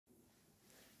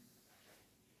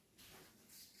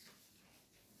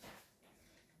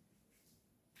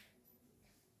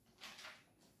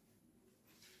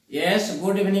Yes,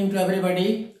 good evening to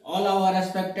everybody. All our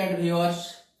respected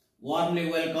viewers, warmly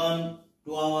welcome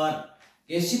to our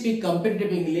ACP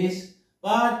Competitive English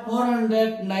part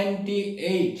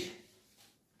 498.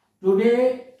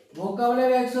 Today,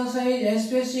 vocabulary exercise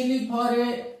especially for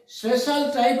a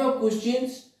special type of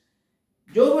questions.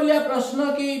 जो बोलिया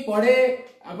प्रश्न की पढ़े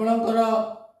आपनकर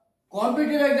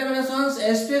competitive examinations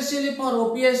especially for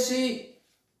OPSC,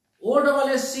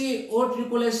 OSSC,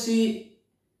 OSSC,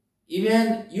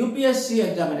 even UPSC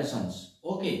examinations.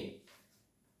 Okay.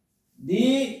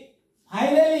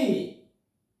 Finally,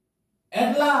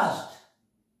 at last,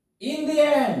 in the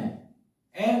end,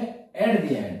 and at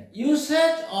the end,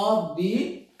 usage of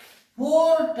the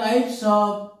four types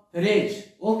of phrase.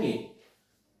 Okay.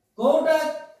 Kota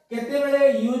केते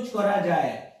बेले use करा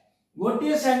जाए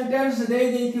गोटे sentence they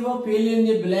देथिबो fill in the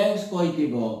blanks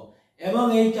कहिथिबो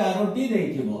एवं ए Charoti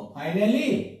देथिबो finally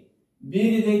B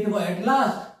रे देथिबो at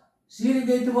last सी रे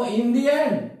देथिबो in the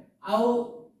end आउ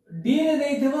D रे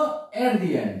देथिबो at the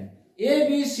end A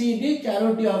B C D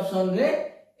Charoti option रे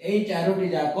ए चारोटी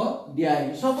जाको दिया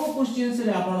है सब क्वेश्चंस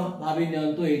रे आपण भाबी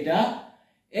नियंतु एटा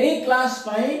ए क्लास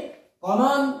पाई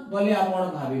कॉमन बोली आपण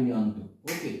भाबी नियंतु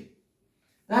ओके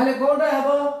ताले कोटा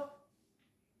हेबो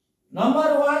नंबर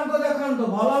 1 को देखंतु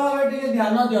भलो भाबे टिके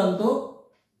ध्यान दियंतु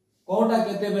कोटा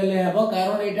केते बेले हेबो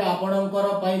कारण एटा आपणकर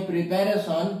पई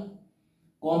प्रिपरेशन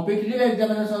कॉम्पिटिटिव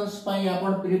एग्जामिनेशंस पई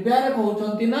आपण प्रिपेयर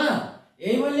होउचंती ना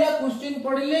एई बलिया क्वेश्चन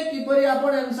पढिले किपरि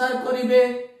आपण आंसर करिवे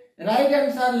राइट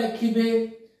आंसर लिखिबे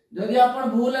जदि आपण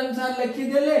भूल आंसर लिखि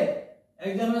देले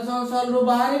एग्जामिनेशन हॉल रो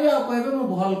बाहरिबे आ कहबे मु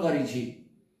भल करिछि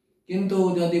किंतु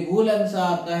जदि भूल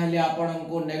आंसर ताहेले आपण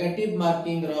को नेगेटिव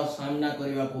मार्किंग रो सामना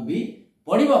करबा को भी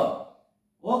पड़िबो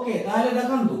ओके ताहेले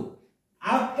देखंतु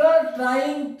after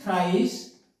trying thrice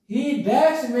he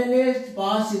dash managed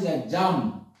pass his exam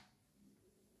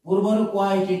पूर्वरु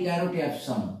quite Charoti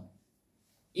option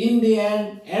in the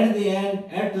end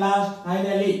at last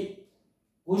finally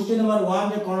question number 1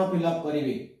 में कोन फिल अप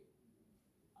करिवे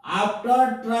आफ्टर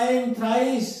ट्राइंग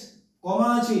थ्राइस कमा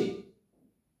अछि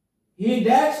he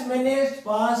dash managed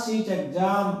pass each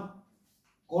exam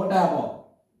Kota हो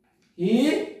he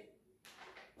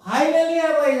finally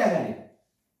हबो ए जगह रे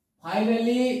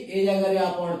finally ए जगह रे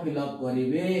आपण फिल अप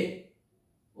करिवे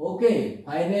okay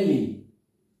finally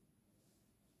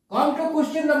come to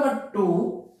question number 2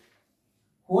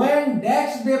 when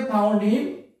dash they found him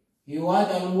he was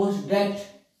almost dead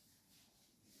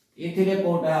इथिरे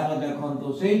Kota आप देखंतु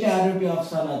सेई चारोटी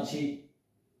ऑप्शन अछि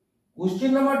क्वेश्चन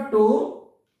नंबर 2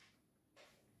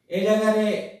 ए जगह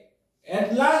रे एट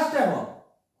लास्ट है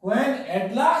when at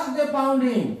last they found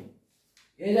him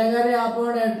ए जगह रे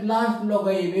आपण एट लास्ट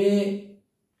लगाइबे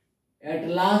एट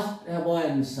लास्ट है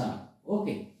answer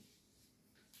okay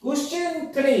question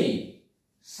 3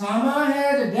 Sama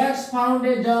had Dex found a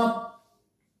job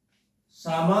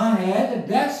Sama had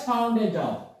Dex found a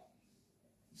job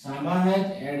Sama had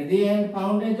at the end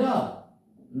found a job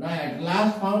ना at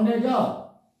last found a job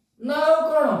now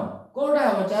कोन कोडा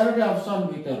Charoti option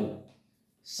भीतर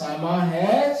Sama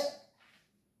has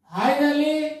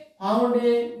finally found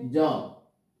a job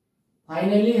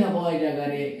finally हबो ए जगह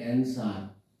रे answer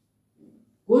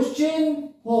question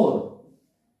 4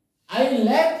 I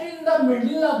left in the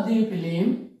middle of the film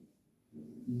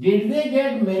did they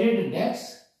get married Dex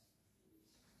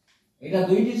Etah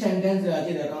दुईटी sentence रे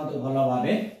अछि देखन तो भलो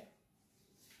भाबे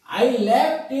I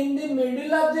left in the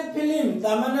middle of the film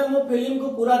ता माने मो फिल्म को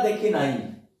पूरा देखि नाही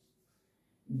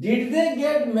Did they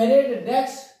get married Dex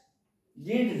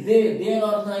did they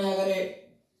अर्थ अगर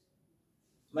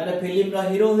माने फिल्म रा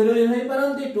हीरो हीरोइन होई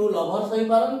परंती टू लवर्स होई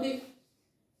परंती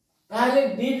ताले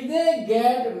did they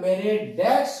get married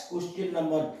Dex question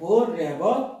number 4 रे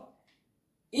हबो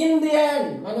in the end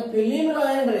माने फिल्म रा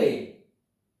एंड रे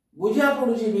बुझा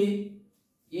पडुछि भी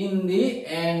in the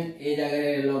end ए जगह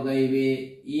रे लगाइबे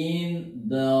in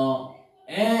the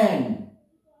end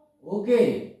okay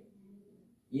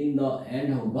in the end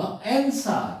होगा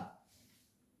answer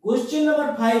question number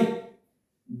 5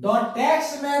 the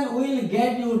taxman will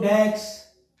get you Dex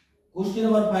question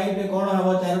number 5 पे कोन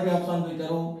हबो चारोटी ऑप्शन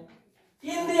भीतर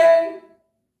in the end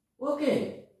okay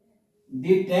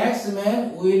the taxman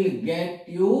will get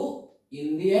you in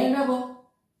the end हबो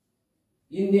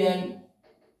in the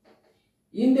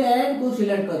end को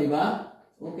select करिबा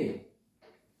okay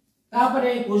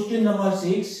तापरे question number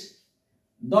 6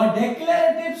 The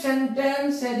declarative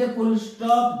sentence has a full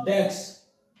stop Dex.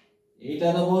 एटा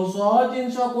तो बहुत सहज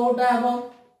जिंस कोटा हबो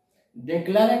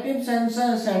declarative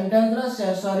sentence रा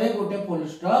शेष रे गोटे फुल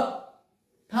स्टॉप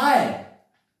थाए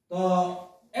तो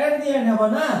एट द एंड हबो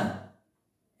ना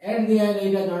एट द एंड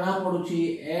एटा जणा पडुची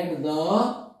at the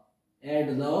at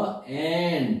the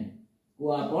end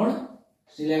को आपण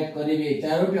सिलेक्ट करिवे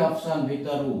Charoti option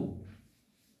भितरु।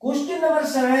 Question number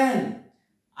 7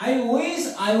 I wish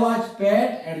I was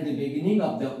paid at the beginning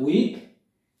of the week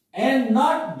and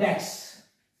not dax।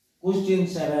 Question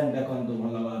 7 देखंतु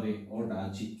भलो भाबे कोटा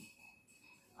अछि।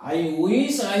 I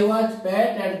wish I was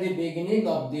paid at the beginning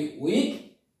of the week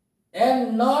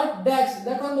and not dax।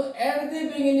 देखंतु at the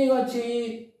beginning अछि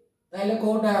ताले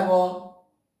कोटा हबो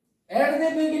at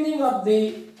the beginning of the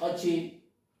अछि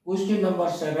question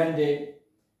number 7 रे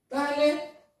ताले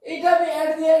एटा भी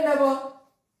at the end हबो।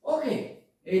 Okay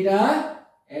Etah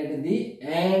at the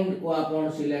end को आपण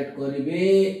सिलेक्ट करिवे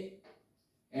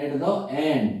at the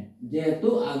end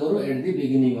जेतु आगरो at the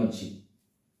beginning अछि।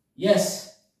 यस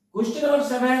क्वेश्चन नंबर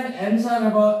 7 आंसर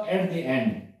हबो at the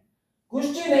end।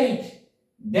 Question 8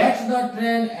 dash the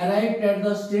train arrived at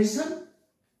the station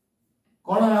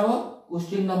कोन हबो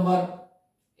क्वेश्चन नंबर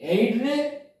 8 रे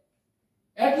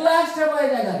at last हबो ए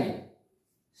जगह रे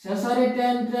शेषरे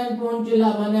ट्रेन पहुंचला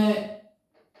माने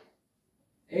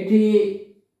एठी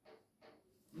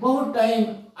बहुत टाइम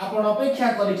आपण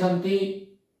अपेक्षा करिसंती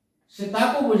से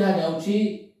ताको बुझा जाउची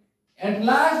at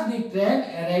last the train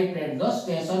arrived at the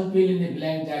station fill in the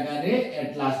blank जगह रे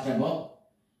at last हबो।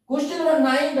 क्वेश्चन नंबर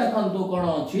 9 देखंतु कोन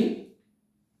अछि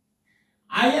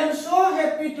I am so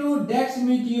happy to dash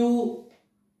meet you।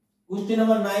 Question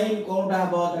number 9 कोनटा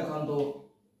हबो देखंतु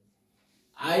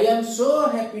I am so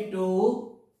happy to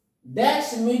dash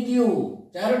meet you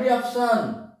Charoti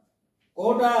option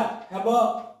Kota हबो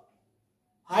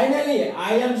finally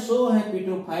I am so happy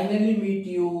to finally meet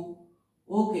you।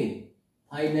 Okay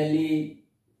finally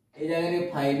ए जगह रे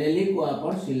finally को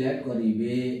आपण select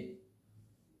करिवे।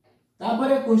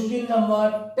 तापरे question number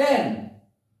 10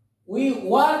 we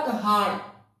work hard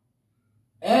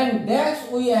and that's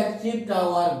we achieved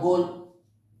our goal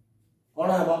कोन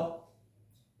हबो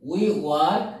we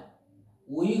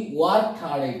work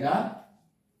hard Etah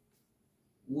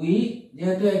we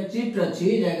जेहेतु achieved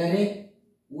अछि जगह रे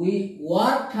we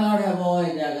work hard हबो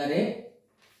ए जगह रे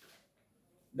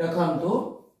देखंतु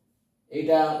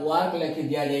एटा वर्क लिखि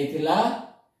दिया जाइथिला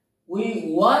we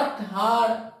worked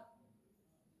hard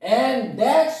and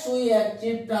that's we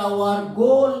achieved our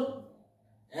goal।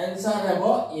 Answer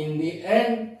हबो in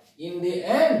the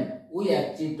end we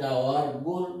achieved our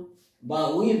goal बा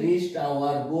we reached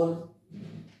our goal।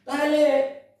 ताले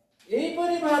एई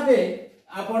परि भाबे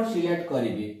आपण सिलेक्ट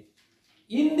करिवे।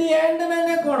 in the end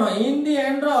माने कोन in the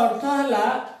end रो अर्थ हला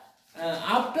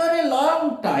after a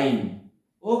long time।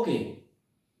 Okay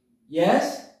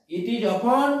yes it is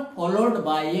often followed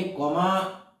by a comma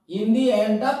in the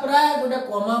end ता प्राय गोटे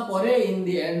comma परे in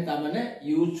the end ता माने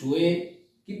यूज हुए।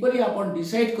 किपरि आपण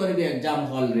डिसाइड करिवे एग्जाम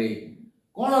हॉल रे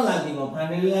कोन लागिबो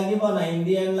फाइनली लागिबो ना in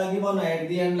the end लागिबो ना at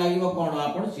the end लागिबो कोन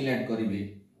आपण सिलेक्ट करिवे।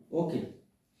 ओके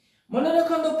मने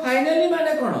रखंतो फाइनली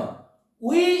माने कोन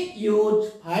we use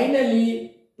finally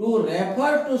to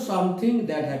refer to something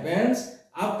that happens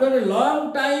after a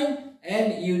long time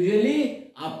and usually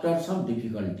after some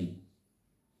difficulty।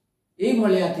 ए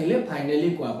भलिया थिले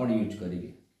finally को आपण यूज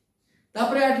करिवे।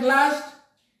 तापरे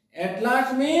at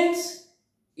last means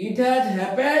it has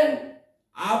happened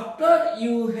after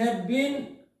you have been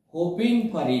hoping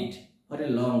for it for a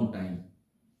long time।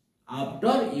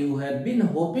 after you have been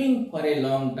hoping for a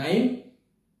long time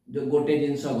जो गोटे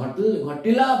जिंस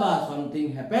घटिला बा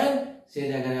something happen से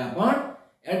जगह रे आपण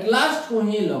at last को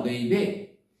ही लगेइबे।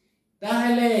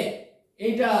 ताहले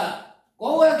एटा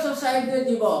को एक्सरसाइज दे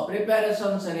दिबो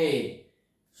प्रिपरेशंस रे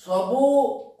सबु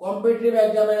कॉम्पिटिटिव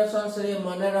एग्जामिनेशंस रे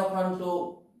मने रखंतु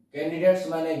कैंडिडेट्स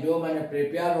माने जो माने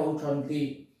प्रिपेयर होछंती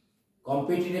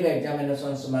कॉम्पिटिटिव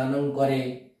एग्जामिनेशंस मानन करे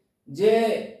जे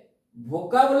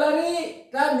वोकाबुलरी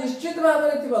ता निश्चित भाव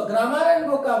रे थिबो ग्रामर एंड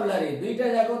वोकाबुलरी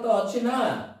दुईटा जाको तो अछि ना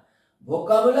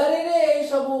वोकाबुलरी रे ए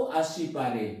सबु आसी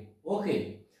पारे। ओके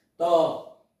तो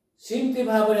सिंपली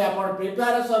भाव रे आपण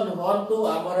प्रिपरेशन होंतु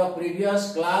हमर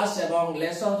प्रीवियस क्लास एवं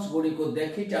लेसन्स गुडी को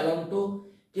देखि चलंतु।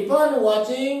 कीप ऑन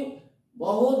वाचिंग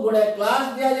बहुत गुडे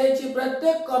क्लास दिया जायछि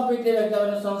प्रत्येक कॉम्पिटिटिव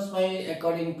एग्जामिनेशंस पई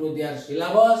according to their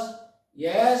syllabus.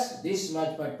 Yes this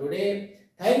much for today.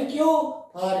 Thank you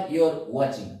for your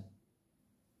watching.